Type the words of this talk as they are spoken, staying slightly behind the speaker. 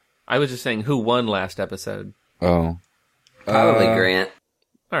I was just saying who won last episode. Oh. Probably Grant.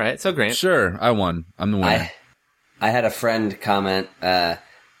 All right, so Grant. Sure, I won. I'm the winner. I had a friend comment,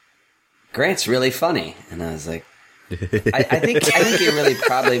 Grant's really funny. And I was like, I think he really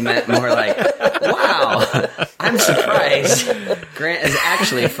probably meant more like, wow, I'm surprised Grant is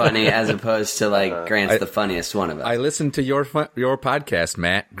actually funny as opposed to like Grant's the funniest one of us. I listened to your podcast,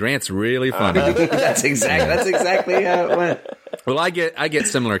 Matt. Grant's really funny. That's exactly how it went. Well, I get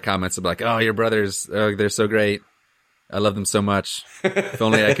similar comments of like, oh, your brothers, they're so great. I love them so much. If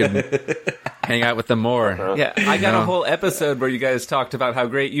only I could hang out with them more. Yeah, I got a whole episode where you guys talked about how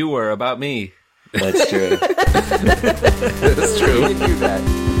great you were about me. That's true. That's true. We can do that.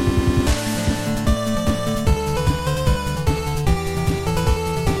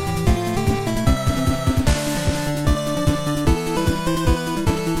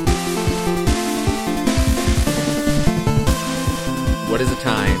 What is a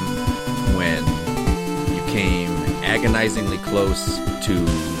time when you came agonizingly close to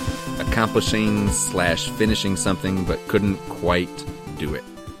accomplishing/finishing something but couldn't quite do it?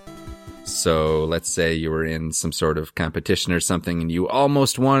 So let's say you were in some sort of competition or something and you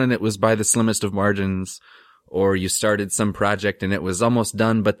almost won and it was by the slimmest of margins, or you started some project and it was almost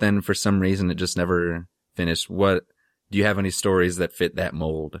done but then for some reason it just never finished. What do you have any stories that fit that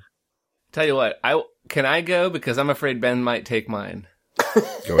mold? Tell you what, can I go because I'm afraid Ben might take mine.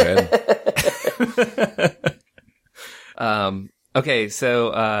 Go ahead. Okay,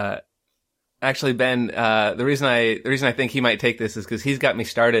 so actually Ben, the reason I think he might take this is because he's got me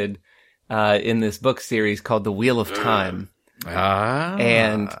started in this book series called The Wheel of Time.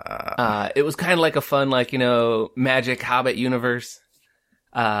 And it was kind of like a fun, like, magic Hobbit universe.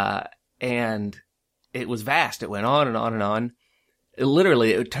 And it was vast. It went on and on and on. It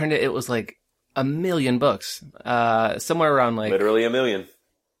was like 1 million books. Somewhere around like... Literally a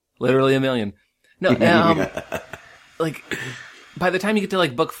million. No, like, by the time you get to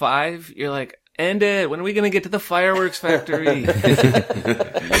like book 5, you're like, end it. When are we going to get to the fireworks factory?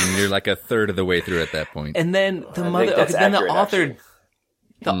 And you're like a third of the way through at that point. And then the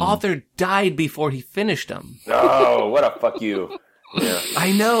author died before he finished them. Oh, what a fuck you. Yeah.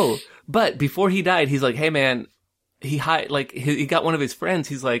 I know. But before he died, he's like, hey man, he got one of his friends.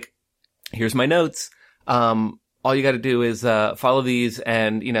 He's like, here's my notes. All you got to do is follow these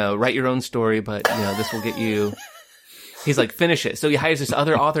and, write your own story, but, this will get you. He's like, finish it. So he hires this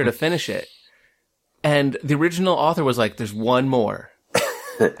other author to finish it. And the original author was like, there's one more.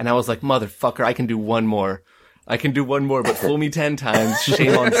 And I was like, motherfucker, I can do one more. But fool me 10 times.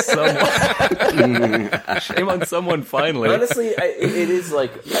 Shame on someone. Shame on someone finally. Honestly, it is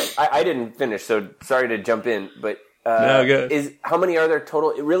like, I didn't finish, so sorry to jump in, but no, good. How many are there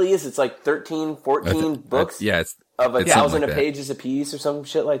total? It really is. It's like 13, 14 books. Yeah, of it's 1,000 like pages a piece or some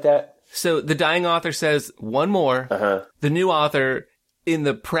shit like that. So the dying author says one more. Uh-huh. The new author in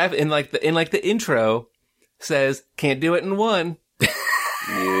the the intro says can't do it in one.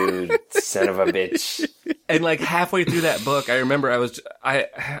 You son of a bitch. And like halfway through that book, I remember I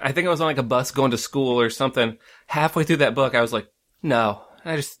think I was on like a bus going to school or something. Halfway through that book, I was like, no.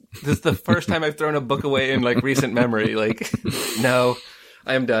 This is the first time I've thrown a book away in like recent memory. Like, no,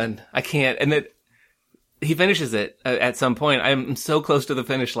 I am done. I can't. And then he finishes it at some point. I'm so close to the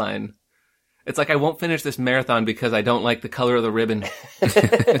finish line. It's like I won't finish this marathon because I don't like the color of the ribbon.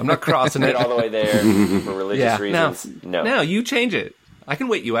 I'm not crossing it all the way there for religious reasons. No, you change it. I can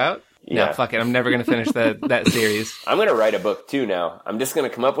wait you out. Yeah. No, fuck it. I'm never going to finish that series. I'm going to write a book too now. I'm just going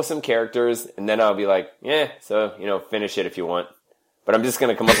to come up with some characters and then I'll be like, yeah, so, finish it if you want. But I'm just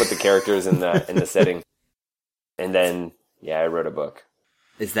going to come up with the characters in the setting. And then, I wrote a book.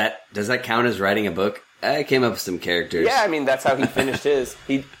 Does that count as writing a book? I came up with some characters. Yeah, I mean, that's how he finished his.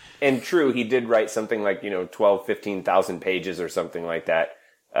 He did write something like, 12, 15,000 pages or something like that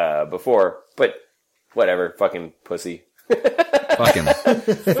before. But whatever, fucking pussy. Fuck him.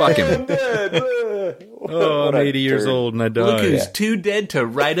 Oh, I'm 80 years old and I died. Look who's too dead to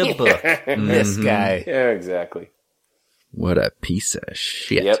write a book. This guy. Yeah, exactly. What a piece of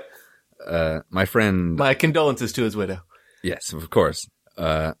shit. Yep. My friend... My condolences to his widow. Yes, of course.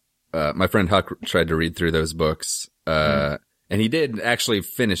 My friend Huck tried to read through those books, and he did actually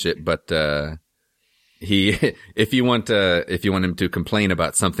finish it, but, if you want him to complain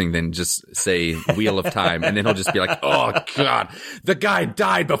about something, then just say Wheel of Time, and then he'll just be like, oh God, the guy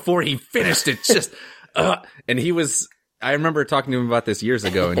died before he finished it. Just, and I remember talking to him about this years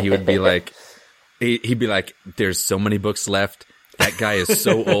ago, and he would be like, he'd be like, there's so many books left. That guy is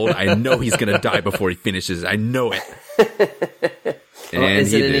so old. I know he's going to die before he finishes. I know it. Well,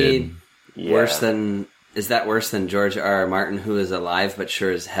 is it any worse than Is that worse than George R. R. Martin, who is alive but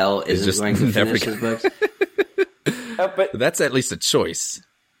sure as hell isn't just going to never finish his books? But That's at least a choice.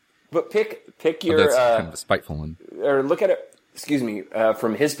 pick your That's kind of a spiteful one. or look at it. Excuse me.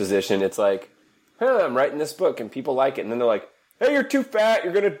 From his position, it's like, I'm writing this book and people like it, and then they're like, hey, you're too fat.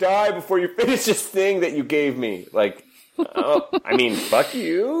 You're gonna die before you finish this thing that you gave me. Like, I mean, fuck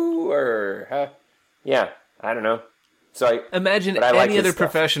you, or yeah, I don't know. So Imagine but I like any his other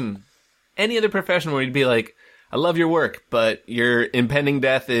stuff. profession where you'd be like, I love your work, but your impending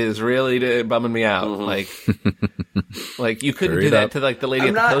death is really bumming me out. Mm-hmm. Like you couldn't Hurry do it that up. to like the lady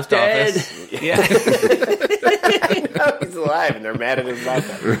I'm at the not post dead. office. Yeah. He's alive, and they're mad at him about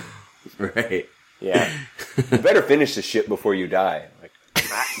that. Right. Yeah, you better finish the shit before you die. Like,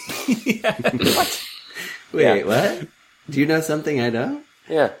 Wait, what? Do you know something I don't?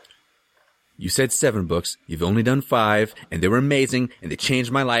 yeah. You said 7 books. You've only done 5, and they were amazing, and they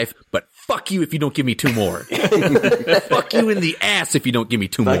changed my life. But fuck you if you don't give me 2 more. Fuck you in the ass if you don't give me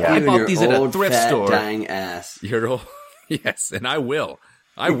 2 more. Fuck you I and bought your these at a old, thrift fat, store. dying ass. You're all, yes, and I will.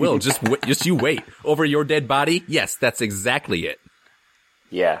 Just you wait. Over your dead body? Yes, that's exactly it.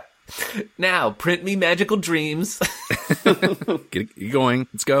 Yeah. Now, print me magical dreams. Get it going.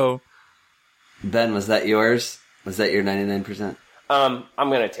 Let's go. Ben, was that yours? Was that your 99%? I'm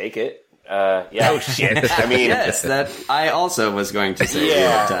gonna take it. Yeah. Oh shit. I mean, Yes, that I also was going to say Yeah.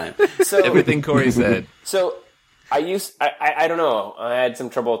 at the time. so Everything Corey said. So I don't know. I had some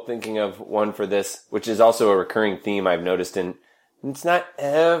trouble thinking of one for this, which is also a recurring theme I've noticed in. It's not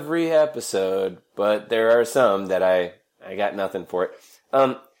every episode, but there are some that I got nothing for it.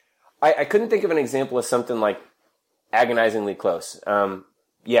 I couldn't think of an example of something like agonizingly close.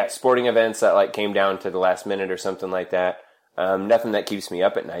 Yeah, sporting events that like came down to the last minute or something like that. Nothing that keeps me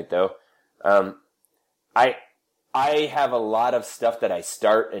up at night though. I have a lot of stuff that I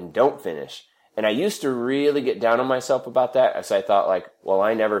start and don't finish. And I used to really get down on myself about that, as I thought like, well,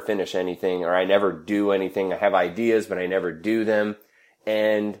 I never finish anything, or I never do anything. I have ideas, but I never do them.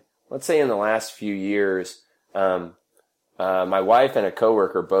 And let's say in the last few years, my wife and a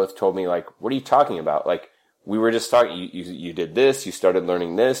coworker both told me like, what are you talking about? Like, we were just talking, you did this, you started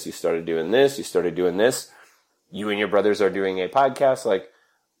learning this, you started doing this, you started doing this. You and your brothers are doing a podcast. Like,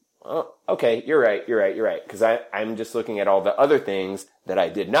 oh, okay, you're right. Cause I'm just looking at all the other things that I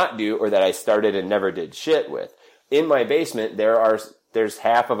did not do or that I started and never did shit with. In my basement, there's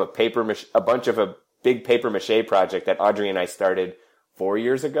half of a big paper mache project that Audrey and I started 4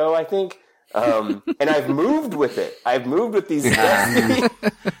 years ago, I think. And I've moved with it. I've moved with these dusty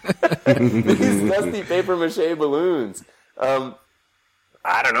paper mache balloons.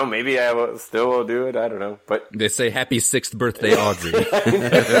 I don't know. Maybe I will do it. I don't know. But They say happy 6th birthday, Audrey. if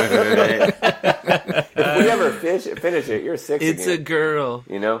we ever finish it, you're 6 It's again, a girl.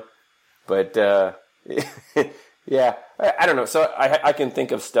 you know? But, yeah, I don't know. So I can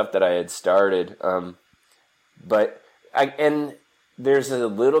think of stuff that I had started. But there's a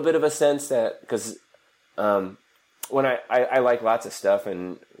little bit of a sense that, cause, when I like lots of stuff,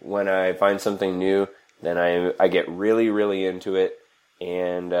 and when I find something new, then I get really, really into it.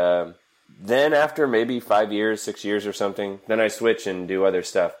 And, then after maybe 5 years, 6 years or something, then I switch and do other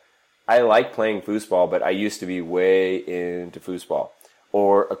stuff. I like playing foosball, but I used to be way into foosball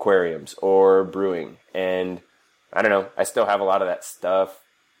or aquariums or brewing. And I don't know, I still have a lot of that stuff.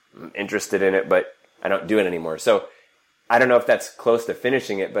 I'm interested in it, but I don't do it anymore. So I don't know if that's close to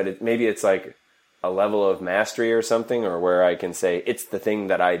finishing it, but maybe it's like a level of mastery or something, or where I can say it's the thing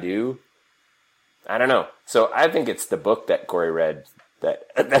that I do. I don't know. So I think it's the book that Corey read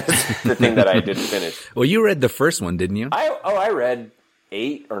that's the thing that I didn't finish. Well, you read the first one, didn't you? I read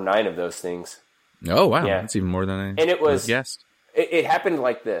 8 or 9 of those things. Oh, wow. Yeah. That's even more than I And it was guessed. It happened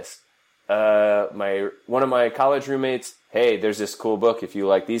like this. One of my college roommates, hey, there's this cool book if you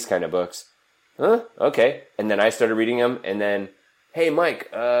like these kind of books. Huh? Okay. And then I started reading them, and then, hey,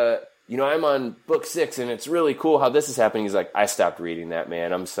 Mike, I'm on book 6, and it's really cool how this is happening. He's like, I stopped reading that,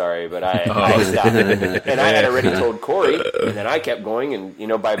 man. I'm sorry, but I stopped. And I had already told Corey, and then I kept going, and,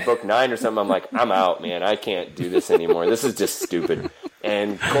 by book 9 or something, I'm like, I'm out, man. I can't do this anymore. This is just stupid.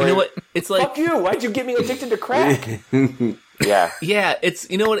 And Corey, You know what? It's like, fuck you. Why'd you get me addicted to crack? Yeah. yeah, it's,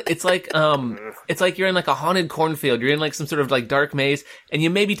 you know what? It's like you're in like a haunted cornfield. You're in like some sort of like dark maze, and you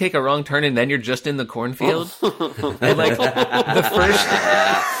maybe take a wrong turn, and then you're just in the cornfield. And like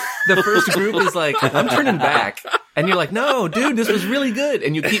the first group is like, I'm turning back. And you're like, no, dude, this was really good.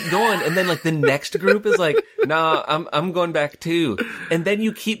 And you keep going. And then like the next group is like, nah, I'm going back too. And then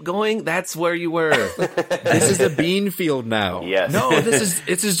you keep going. That's where you were. This is a bean field now. Yes. No, this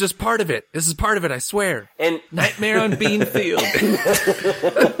is just part of it. This is part of it, I swear. And Nightmare on Beanfield.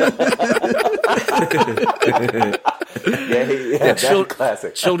 That's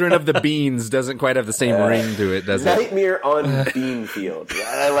classic. Children of the Beans doesn't quite have the same ring to it, does it? Nightmare on Beanfield.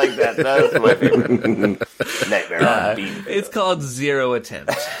 I like that. That's my favorite. Nightmare on Beanfield. It's called Zero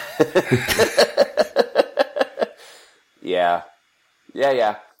Attempt. Yeah.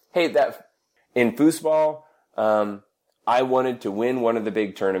 Hey, that in foosball, I wanted to win one of the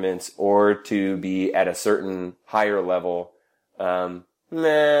big tournaments or to be at a certain higher level. Time.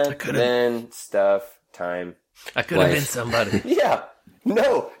 I could have been somebody. Yeah.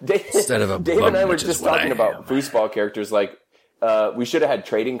 No. Dave and I were just talking about foosball characters. Like, we should have had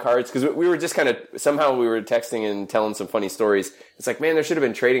trading cards because we were just kind of, somehow we were texting and telling some funny stories. It's like, man, there should have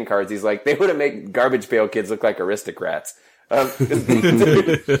been trading cards. He's like, they would have made Garbage Pail Kids look like aristocrats.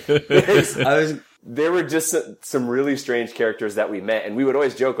 There were just some really strange characters that we met, and we would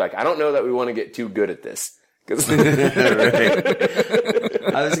always joke, like, I don't know that we want to get too good at this. I was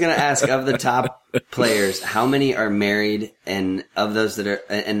going to ask, of the top players, how many are married, and of those that are,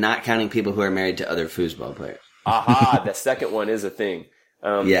 and not counting people who are married to other foosball players? Aha, the second one is a thing.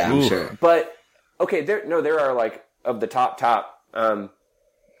 Yeah, I'm sure. But, okay, there are, like, of the top, I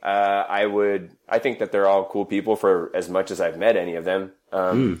think that they're all cool people for as much as I've met any of them.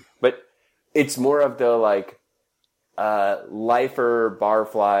 But it's more of the, like, lifer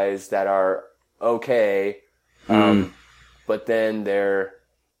barflies that are okay. But then they're,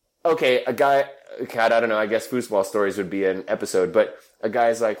 okay, a guy, God, I don't know, I guess foosball stories would be an episode, but a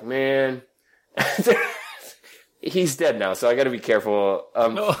guy's like, man, he's dead now, so I gotta be careful.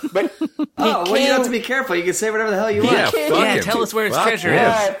 But you don't have to be careful. You can say whatever the hell you want. Tell us where his treasure is.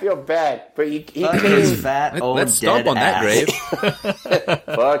 I feel bad, but he his fat old Let's stomp on that grave.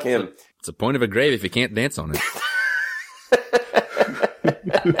 Fuck him. It's the point of a grave if you can't dance on it.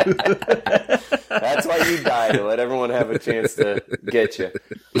 That's why you die, to let everyone have a chance to get you.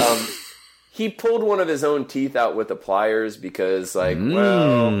 He pulled one of his own teeth out with the pliers because, like,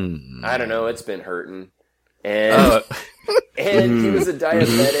 well, I don't know, it's been hurting. And he was a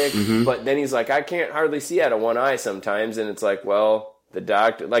diabetic, but then he's like, I can't hardly see out of one eye sometimes. And it's like, well, the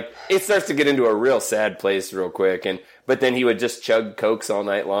doctor, like, it starts to get into a real sad place real quick. But then he would just chug Cokes all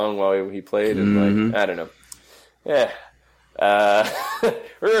night long while he played. And, like, I don't know. Yeah.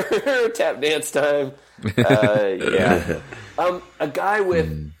 Tap dance time. Yeah. A guy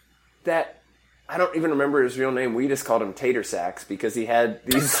with that, I don't even remember his real name. We just called him Tater Sacks because he had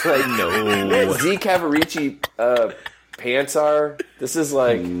these, like, Z Cavarici pants are. This is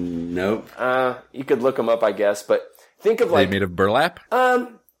like, nope. You could look them up, I guess, but think of, like, They made of burlap?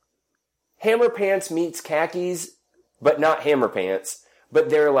 hammer pants meets khakis, but not hammer pants. But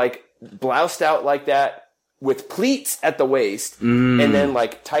they're, like, bloused out like that with pleats at the waist and then,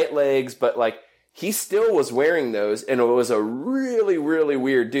 like, tight legs, but, like, he still was wearing those, and it was a really, really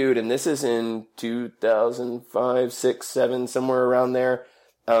weird dude. And this is in 2005, 6, 7, somewhere around there.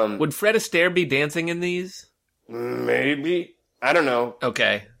 Would Fred Astaire be dancing in these? Maybe. I don't know.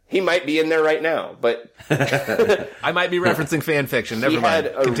 Okay. He might be in there right now, but I might be referencing fan fiction. Never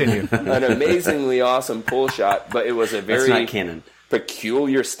mind. Continue. An amazingly awesome pull shot, but it was a very That's not canon.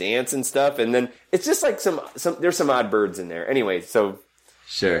 Peculiar stance and stuff. And then it's just like there's some odd birds in there. Anyway, so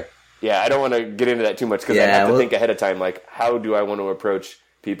Sure. Yeah, I don't want to get into that too much because I have to think ahead of time, like, how do I want to approach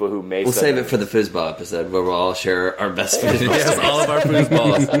people who may... We'll save it for the foosball episode where we'll all share our best foosballs. Yes, all of our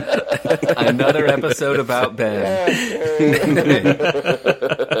foosballs. Another episode about Ben.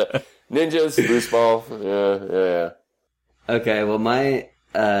 Ninjas, foosball. Yeah. Okay, well, my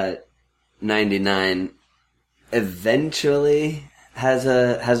 99 eventually has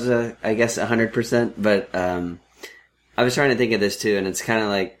a I guess 100%, but I was trying to think of this too, and it's kind of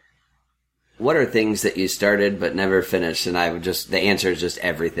like, what are things that you started but never finished? And the answer is just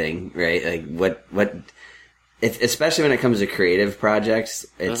everything, right? Like especially when it comes to creative projects,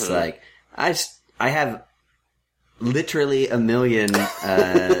 it's like, I have literally a million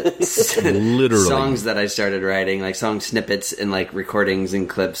songs that I started writing, like song snippets and like recordings and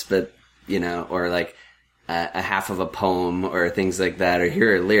clips, but or like a half of a poem or things like that, or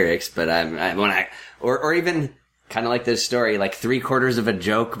here are lyrics, but or even kind of like this story, like 3/4 of a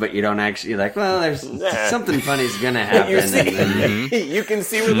joke, but you don't actually, like, well, there's something funny's gonna happen. You can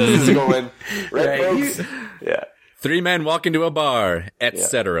see where this is going, right, folks? Yeah. 3 men walk into a bar,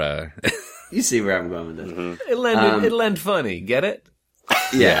 etc. You see where I'm going with this. It lend funny. Get it?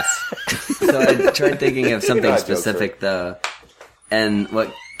 Yes. So I tried thinking of something specific though, and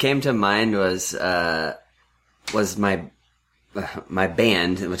what came to mind was my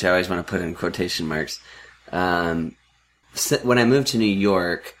band, which I always want to put in quotation marks. When I moved to New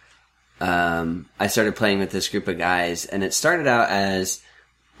York, I started playing with this group of guys, and it started out as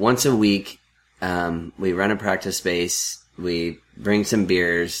once a week we rent a practice space, we bring some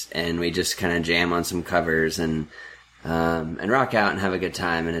beers, and we just kind of jam on some covers and rock out and have a good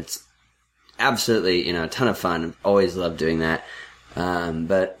time. And it's absolutely, a ton of fun. Always loved doing that.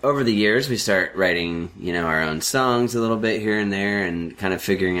 But over the years, we start writing, our own songs a little bit here and there, and kind of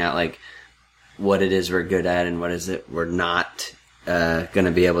figuring out like what it is we're good at and what is it we're not going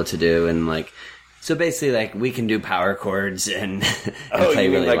to be able to do. And like, so basically, like, we can do power chords and play you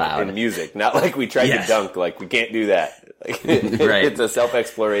mean really like loud. in music, not like we tried to dunk. Like, we can't do that. Like, Right. It's a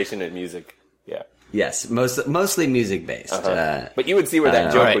self-exploration in music. Yeah. Yes, mostly music based. But you would see where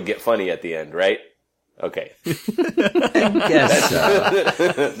that joke right. would get funny at the end, right? Okay. I guess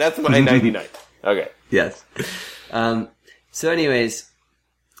so. That's my 99. Okay. Yes. So anyways,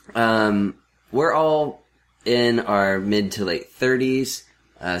 we're all in our mid to late 30s.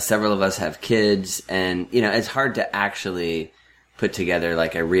 Several of us have kids, and, it's hard to actually put together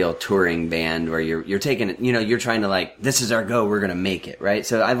like a real touring band where you're taking it, you're trying to like, this is our go, we're going to make it, right?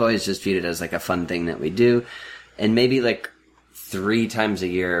 So I've always just viewed it as like a fun thing that we do. And maybe like 3 times a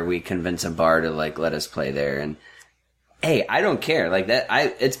year we convince a bar to like let us play there. And hey, I don't care. Like that,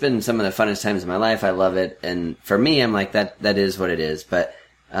 it's been some of the funnest times of my life. I love it. And for me, I'm like, that is what it is. But,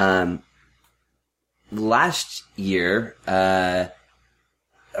 last year,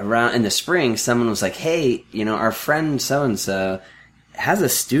 around in the spring, someone was like, hey, our friend so-and-so has a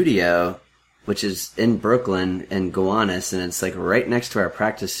studio, which is in Brooklyn in Gowanus, and it's like right next to our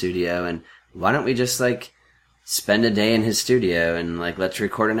practice studio. And why don't we just like spend a day in his studio and like, let's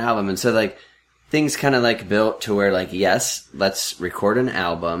record an album. And so like things kind of like built to where like, yes, let's record an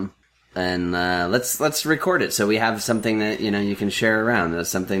album and, let's record it. So we have something that, you can share around. That's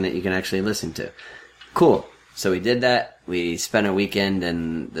something that you can actually listen to. Cool. So we did that. We spent a weekend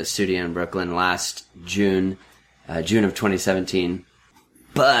in the studio in Brooklyn last June of 2017.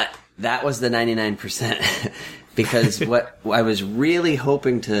 But that was the 99%. Because what I was really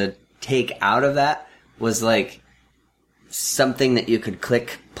hoping to take out of that was like something that you could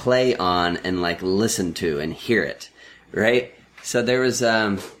click play on and like listen to and hear it. Right? So there was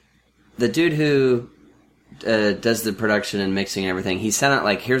the dude who does the production and mixing and everything. He sent out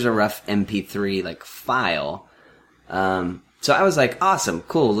like, here's a rough MP3 like file. So I was like, awesome,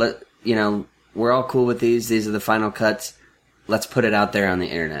 cool. We're all cool with these. These are the final cuts. Let's put it out there on the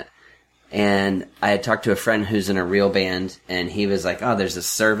internet. And I had talked to a friend who's in a real band, and he was like, oh, there's a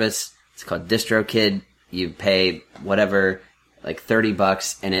service. It's called DistroKid. You pay whatever, like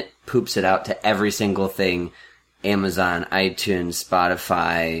 $30, and it poops it out to every single thing. Amazon, iTunes,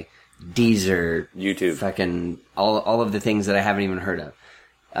 Spotify, Deezer, YouTube, fucking all of the things that I haven't even heard of.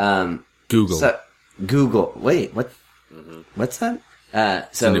 Google. So, Google. Wait, what? What's that?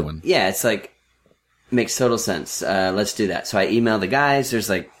 It's a new one. Yeah, it's like, makes total sense. Let's do that. So I emailed the guys. There's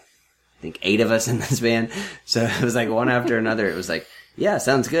like, I think 8 of us in this band. So it was like one after another. It was like, yeah,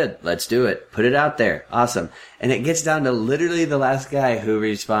 sounds good. Let's do it. Put it out there. Awesome. And it gets down to literally the last guy who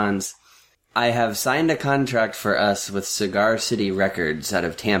responds, I have signed a contract for us with Cigar City Records out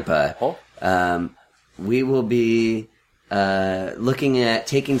of Tampa. Oh. We will be looking at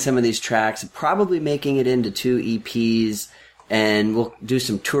taking some of these tracks, probably making it into 2 EPs, and we'll do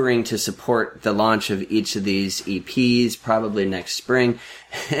some touring to support the launch of each of these EPs, probably next spring.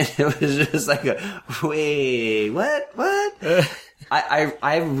 And it was just like, wait, what?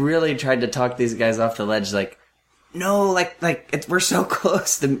 I really tried to talk these guys off the ledge, like, no, we're so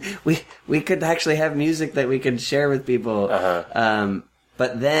close. We could actually have music that we could share with people.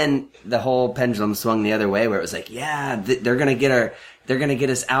 But then the whole pendulum swung the other way, where it was like, yeah, they're gonna get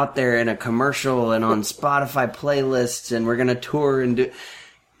us out there in a commercial and on Spotify playlists, and we're gonna tour and do.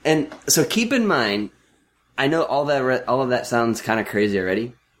 And so keep in mind, I know all of that sounds kind of crazy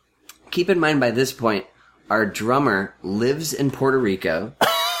already. Keep in mind, by this point, our drummer lives in Puerto Rico.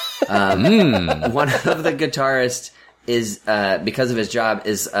 One of the guitarists is, because of his job,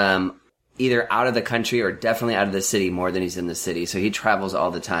 is either out of the country or definitely out of the city more than he's in the city. So he travels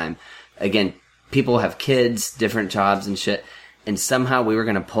all the time. Again, people have kids, different jobs and shit. And somehow we were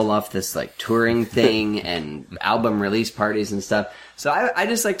going to pull off this like touring thing and album release parties and stuff. So I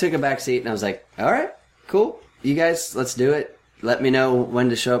just like took a back seat and I was like, all right, cool. You guys, let's do it. Let me know when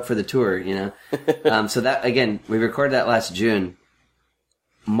to show up for the tour, So that, again, we recorded that last June.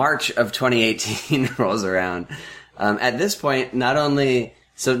 March of 2018 rolls around. At this point, not only,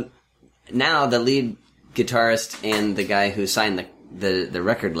 so now the lead guitarist and the guy who signed the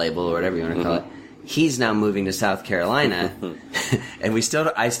record label or whatever you want to call it, he's now moving to South Carolina. And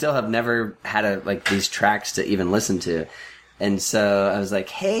I still have never had these tracks to even listen to. And so I was like,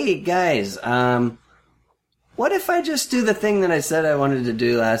 hey guys, what if I just do the thing that I said I wanted to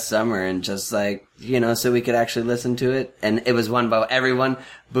do last summer and just like, so we could actually listen to it? And it was one by everyone.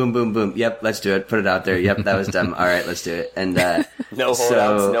 Boom, boom, boom. Yep, let's do it. Put it out there. Yep, that was dumb. All right, let's do it. And no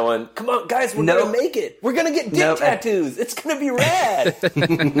holdouts, no one. Come on, guys, we're gonna make it. We're gonna get dick tattoos. It's gonna be rad. We're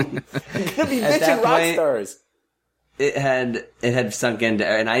gonna be bitchin' rock stars. It had sunk into,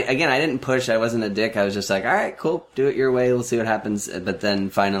 and I didn't push. I wasn't a dick. I was just like, all right, cool, do it your way. We'll see what happens. But then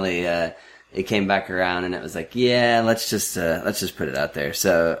finally, it came back around, and it was like, yeah, let's just put it out there.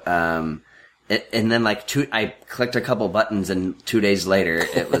 So, and then I clicked a couple buttons, and 2 days later,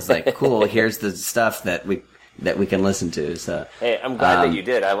 it was like, cool. Here's the stuff that we can listen to. So, hey, I'm glad that you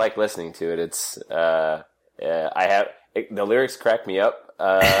did. I like listening to it. It's the lyrics crack me up.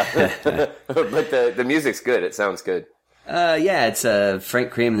 But the music's good. It sounds good. Yeah, it's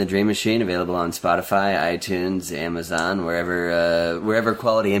Frank Cream and the Dream Machine, available on Spotify, iTunes, Amazon, wherever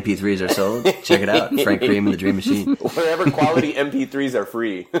quality MP3s are sold. Check it out, Frank Cream and the Dream Machine. Wherever quality MP3s are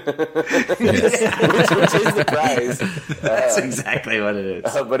free, which is the prize. That's exactly what it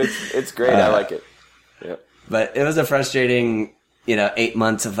is. But it's great. I like it. Yeah. But it was a frustrating, 8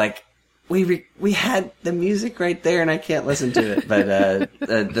 months of like, we had the music right there, and I can't listen to it. But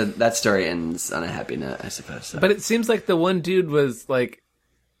that story ends on a happy note, I suppose. So. But it seems like the one dude was like,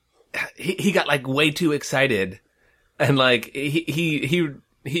 he got like way too excited, and like he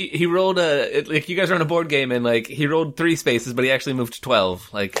rolled like you guys are on a board game, and like he rolled 3 spaces, but he actually moved to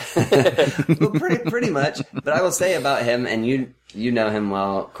 12. Like, well, pretty much. But I will say about him, and you know him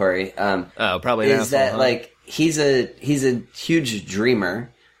well, Corey. Probably is that like he's a huge dreamer.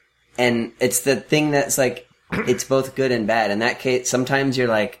 And it's the thing that's like, it's both good and bad. In that case, sometimes you're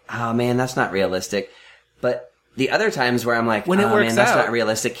like, oh man, that's not realistic. But the other times where I'm like, when it works man, that's not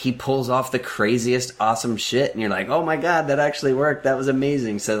realistic, he pulls off the craziest awesome shit. And you're like, oh my God, that actually worked. That was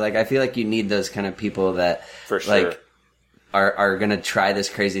amazing. So like, I feel like you need those kind of people that for sure. like are going to try this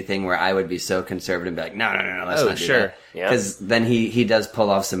crazy thing where I would be so conservative and be like, no, let's not do that. Because then he does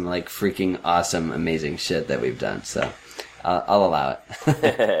pull off some like freaking awesome, amazing shit that we've done. So. I'll allow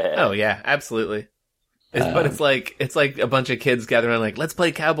it. Oh yeah, absolutely. But it's like a bunch of kids gathering around like, let's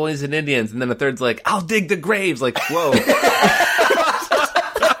play Cowboys and Indians, and then a third's like, I'll dig the graves. Like, whoa.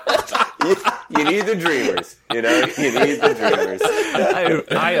 you need the dreamers. You need the dreamers.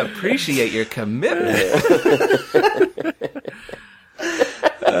 I appreciate your commitment.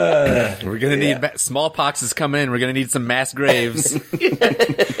 We're gonna need smallpox is coming in. We're gonna need some mass graves.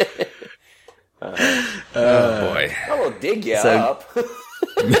 Oh boy! I will dig you up. That's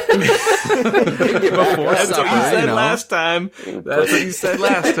what you said last time. That's what you said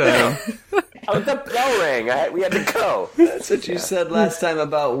last time. Oh, the bell rang. We had to go. That's what you said last time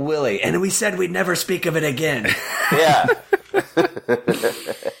about Willie, and we said we'd never speak of it again. Yeah.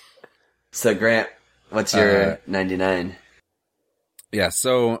 So Grant, what's your 99? Yeah.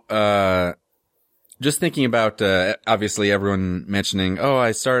 So, just thinking about, obviously everyone mentioning, oh,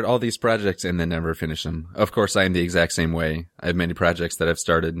 I start all these projects and then never finish them. Of course, I am the exact same way. I have many projects that I've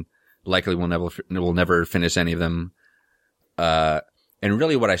started, likely will never finish any of them. And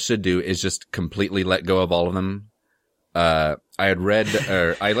really what I should do is just completely let go of all of them. I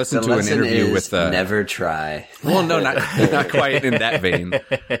listened to an interview with, never try. Well, no, not quite in that vein.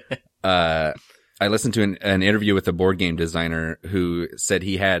 I listened to an interview with a board game designer who said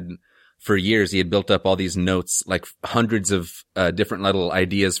for years, he had built up all these notes, like hundreds of different little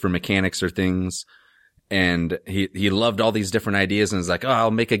ideas for mechanics or things. And he loved all these different ideas and was like, oh,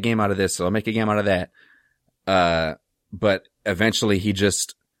 I'll make a game out of this. So I'll make a game out of that. But eventually he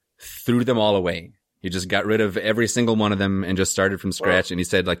just threw them all away. He just got rid of every single one of them and just started from scratch. Wow. And he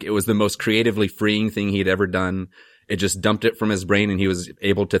said like it was the most creatively freeing thing he'd ever done. It just dumped it from his brain and he was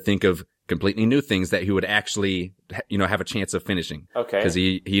able to think of completely new things that he would actually, have a chance of finishing. Okay. Because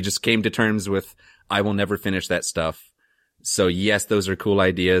he just came to terms with, I will never finish that stuff. So yes, those are cool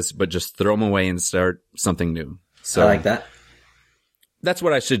ideas, but just throw them away and start something new. So I like that. That's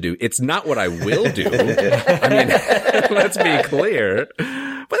what I should do. It's not what I will do. I mean, let's be clear,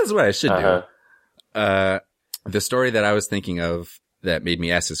 but that's what I should do. The story that I was thinking of that made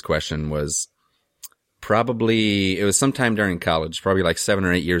me ask this question was, it was sometime during college, probably like 7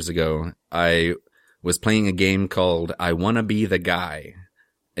 or 8 years ago. I was playing a game called I Wanna Be the Guy.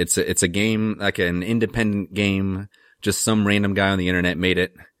 It's a game, like an independent game. Just some random guy on the internet made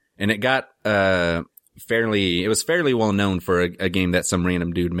it. And it got, it was fairly well known for a game that some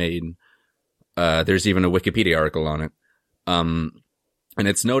random dude made. There's even a Wikipedia article on it. And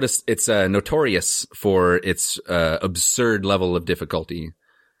it's notorious for its, absurd level of difficulty.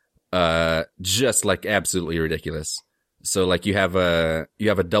 Just like absolutely ridiculous. So like you have a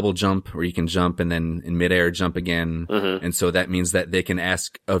double jump where you can jump and then in midair jump again. Mm-hmm. And so that means that they can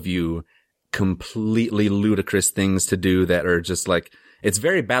ask of you completely ludicrous things to do that are just like, it's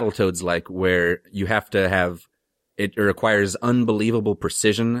very Battletoads like, where you have to have, it requires unbelievable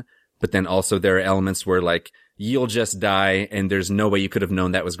precision, but then also there are elements where like you'll just die and there's no way you could have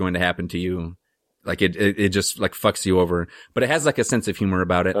known that was going to happen to you. Like it just like fucks you over, but it has like a sense of humor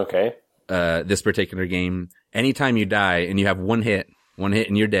about it. Okay. This particular game, anytime you die and you have one hit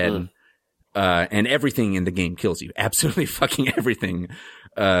and you're dead, and everything in the game kills you. Absolutely fucking everything,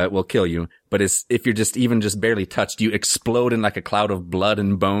 will kill you. But if you're just barely touched, you explode in like a cloud of blood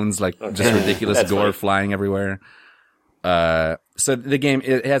and bones, like just ridiculous gore funny. flying everywhere. So the game,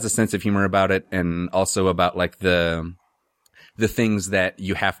 it has a sense of humor about it and also about like the things that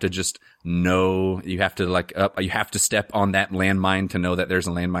you have to just know, you have to step on that landmine to know that there's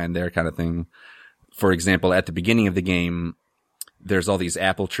a landmine there kind of thing. For example, at the beginning of the game, there's all these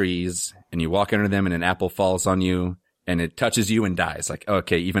apple trees and you walk under them and an apple falls on you and it touches you and dies. Like,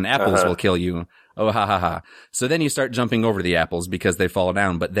 okay, even apples will kill you. Oh, ha ha ha. So then you start jumping over the apples because they fall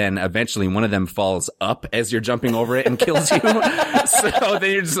down, but then eventually one of them falls up as you're jumping over it and kills you. So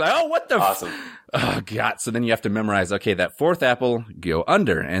then you're just like, oh, what the Awesome. Oh God. So then you have to memorize, okay, that fourth apple, go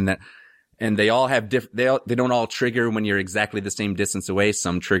under, and they all have they don't all trigger when you're exactly the same distance away.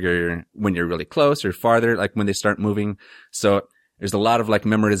 Some trigger when you're really close or farther, like when they start moving. So there's a lot of like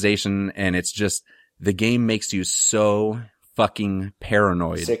memorization, and it's just, the game makes you so fucking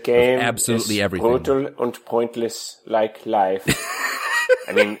paranoid The game of absolutely is everything. brutal and pointless like life.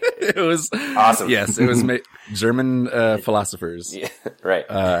 I mean, It was awesome. Yes, it was German philosophers. Yeah, right.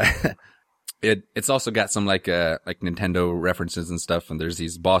 It's also got some like Nintendo references and stuff, and there's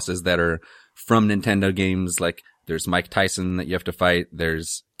these bosses that are from Nintendo games. Like there's Mike Tyson that you have to fight.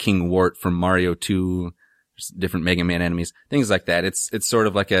 There's King Wart from Mario 2. There's different Mega Man enemies, things like that. It's sort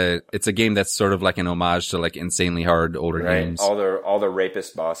of like it's a game that's sort of like an homage to like insanely hard older Right. games. All the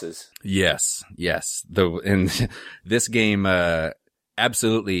rapist bosses. Yes. And this game,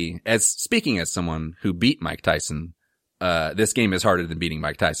 absolutely, speaking as someone who beat Mike Tyson, this game is harder than beating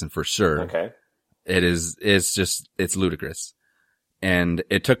Mike Tyson for sure. Okay. It's ludicrous. And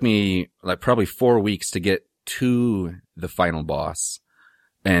it took me like probably 4 weeks to get to the final boss.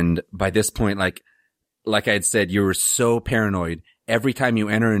 And by this point, like I had said, you were so paranoid. Every time you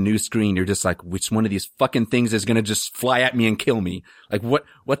enter a new screen, you're just like, which one of these fucking things is going to just fly at me and kill me? Like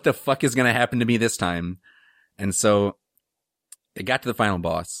what the fuck is going to happen to me this time? And so it got to the final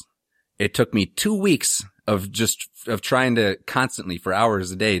boss. It took me 2 weeks of trying to constantly for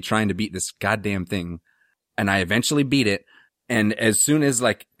hours a day, trying to beat this goddamn thing. And I eventually beat it. And as soon as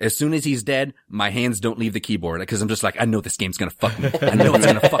he's dead, my hands don't leave the keyboard because I'm just like, I know this game's gonna fuck me. I know it's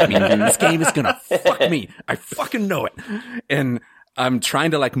gonna fuck me. This game is gonna fuck me. I fucking know it. And I'm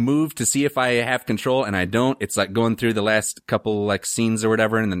trying to like move to see if I have control, and I don't. It's like going through the last couple like scenes or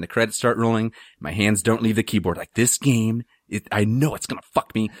whatever, and then the credits start rolling. My hands don't leave the keyboard. Like this game, I know it's gonna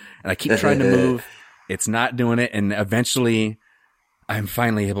fuck me, and I keep trying to move. It's not doing it, and eventually, I'm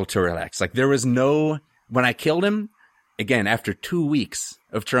finally able to relax. Like when I killed him. Again, after 2 weeks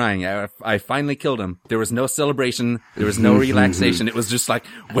of trying, I finally killed him. There was no celebration. There was no relaxation. It was just like,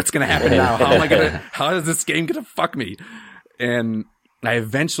 what's going to happen now? How is this game going to fuck me? And I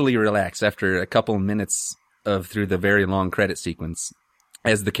eventually relaxed after a couple minutes through the very long credit sequence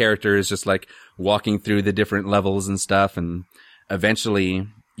as the character is just like walking through the different levels and stuff. And eventually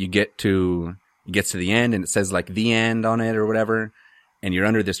you get to the end and it says like the end on it or whatever. And you're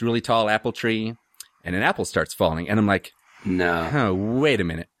under this really tall apple tree. And an apple starts falling. And I'm like, no. Wait a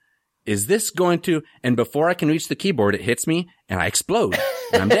minute. Is this going to, and before I can reach the keyboard, it hits me and I explode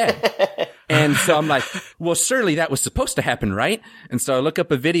and I'm dead. And so I'm like, well, surely that was supposed to happen, right? And so I look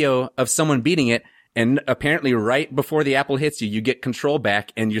up a video of someone beating it. And apparently right before the apple hits you, you get control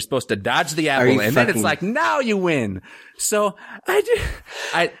back and you're supposed to dodge the apple. And then it's like, now you win. So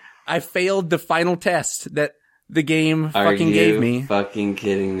I failed the final test that the game fucking gave me. Are you fucking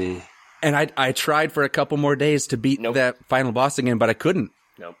kidding me? And I tried for a couple more days to beat that final boss again, but I couldn't.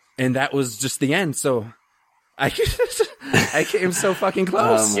 Nope. And that was just the end. So I came so fucking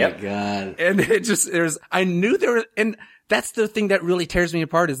close. Oh my God. And I knew there was, and that's the thing that really tears me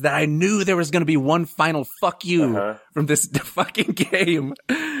apart is that I knew there was going to be one final fuck you from this fucking game.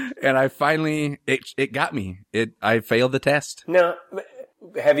 And I finally, it got me. I failed the test. No,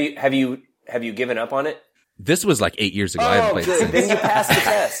 have you given up on it? This was like 8 years ago. I haven't played it since. Then you passed the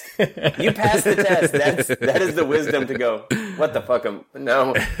test. You passed the test. That is the wisdom to go, what the fuck?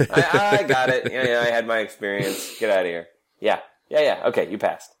 No, I got it. Yeah, I had my experience. Get out of here. Yeah. Okay, you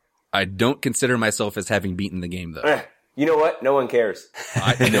passed. I don't consider myself as having beaten the game though. You know what? No one cares.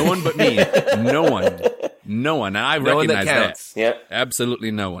 No one but me. No one. And I No one that recognize counts. Yeah.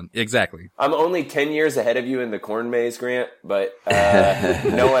 Absolutely no one. Exactly. I'm only 10 years ahead of you in the corn maze, Grant, but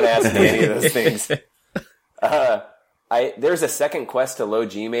no one asked me any of those things. There's a second quest to Low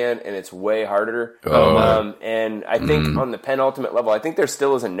G-Man, and it's way harder. And I think on the penultimate level, I think there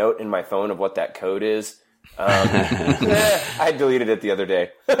still is a note in my phone of what that code is. I deleted it the other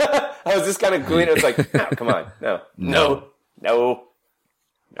day. I was just kind of gluing it. It's like, no, come on. No.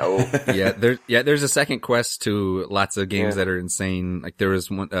 There's a second quest to lots of games that are insane. Like there was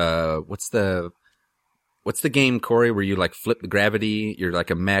one, what's the game, Corey, where you like flip the gravity? You're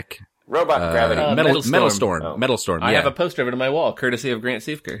like a mech. Robot Gravity. Metal Storm. Metal Storm. I yeah. have a poster of it on my wall, courtesy of Grant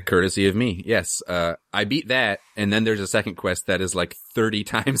Siefker. Courtesy of me, yes. I beat that, and then there's a second quest that is like 30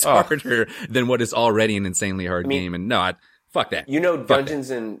 times harder than what is already an insanely hard game. And no, fuck that. You know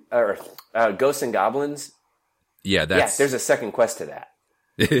Dungeons and or Ghosts and Goblins? Yeah, that's... there's a second quest to that.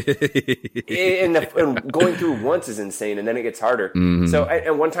 and going through once is insane, and then it gets harder. Mm-hmm. So,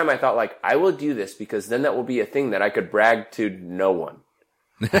 and one time I thought, like, I will do this because then that will be a thing that I could brag to no one.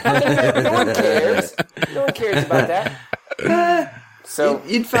 No one cares. No one cares about that. So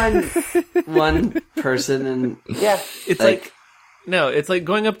You'd find one person and It's like it's like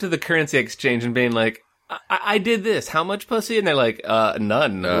going up to the currency exchange and being like, I did this. How much pussy? And they're like,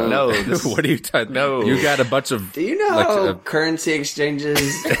 none. No. This, what are you talking? No. You got a bunch of... do you know how currency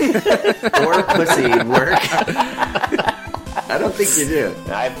exchanges or pussy work? I don't think you do.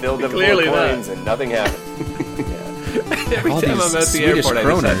 I filled them Clearly full of not. coins and nothing happened. every all time these I'm at the Swedish airport,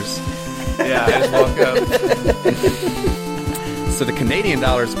 kroners. I just walk up. So the Canadian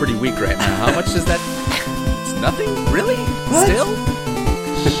dollar is pretty weak right now. How much is that? It's nothing? Really? Still?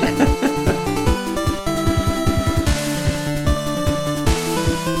 Shit.